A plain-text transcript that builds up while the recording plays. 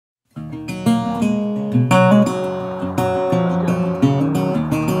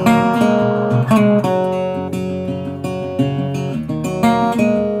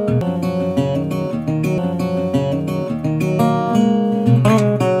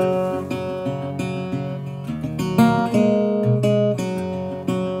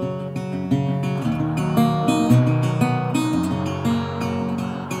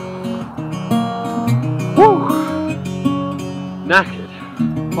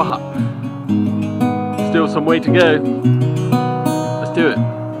but still some way to go. Let's do it.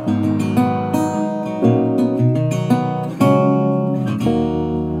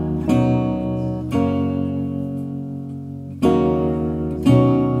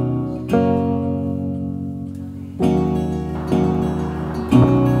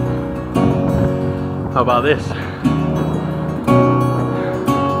 How about this?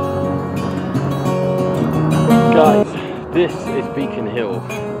 Guys, this is Beacon Hill,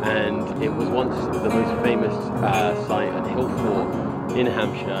 and it was once the most famous site and hill fort in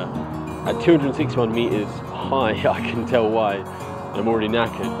Hampshire. At 261 meters high, I can tell why. I'm already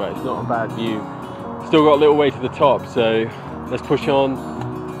knackered, but it's not a bad view. Still got a little way to the top, so let's push on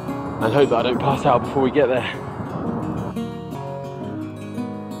and hope that I don't pass out before we get there.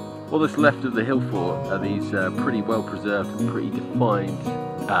 All that's left of the hill fort are these pretty well preserved and pretty defined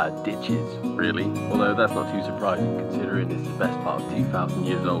ditches, really. Although that's not too surprising considering it's the best part of 2,000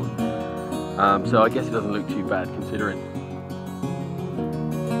 years old. So I guess it doesn't look too bad considering.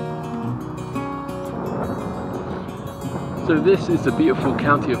 So this is the beautiful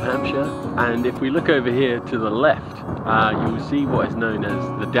county of Hampshire, and if we look over here to the left, you will see what is known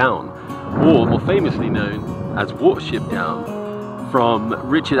as the Down, or more famously known as Watership Down, from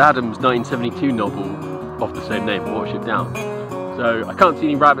Richard Adams' 1972 novel of the same name, Watership Down. So I can't see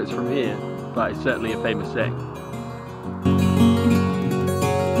any rabbits from here, but it's certainly a famous saying.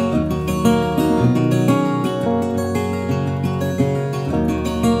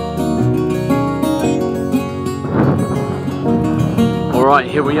 Alright,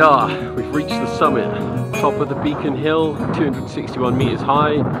 here we are. We've reached the summit, top of the Beacon Hill, 261 meters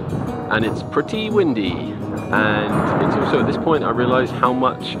high, and it's pretty windy. And it's also at this point I realise how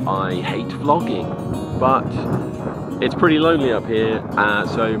much I hate vlogging, but it's pretty lonely up here,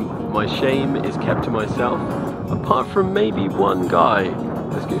 so my shame is kept to myself, apart from maybe one guy.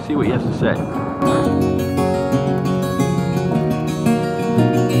 Let's go see what he has to say.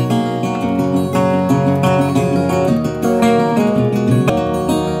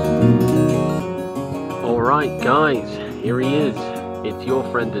 Alright guys, here he is. It's your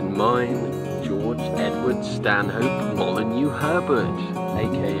friend and mine, George Edward Stanhope Molyneux Herbert,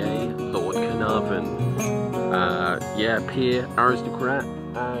 aka Lord Carnarvon. Yeah, peer, aristocrat,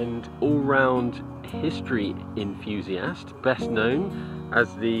 and all-round history enthusiast, best known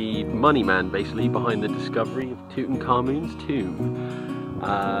as the money man, basically, behind the discovery of Tutankhamun's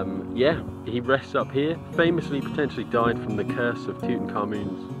tomb. Yeah, he rests up here, famously potentially died from the curse of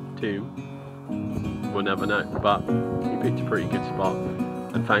Tutankhamun's tomb. We'll never know, but he picked a pretty good spot.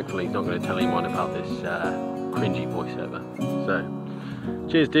 And thankfully he's not going to tell anyone about this cringy voiceover. So,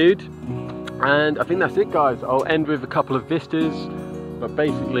 cheers dude. And I think that's it guys. I'll end with a couple of vistas, but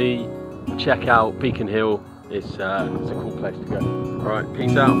basically check out Beacon Hill. It's a cool place to go. Alright,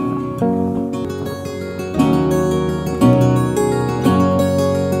 peace out.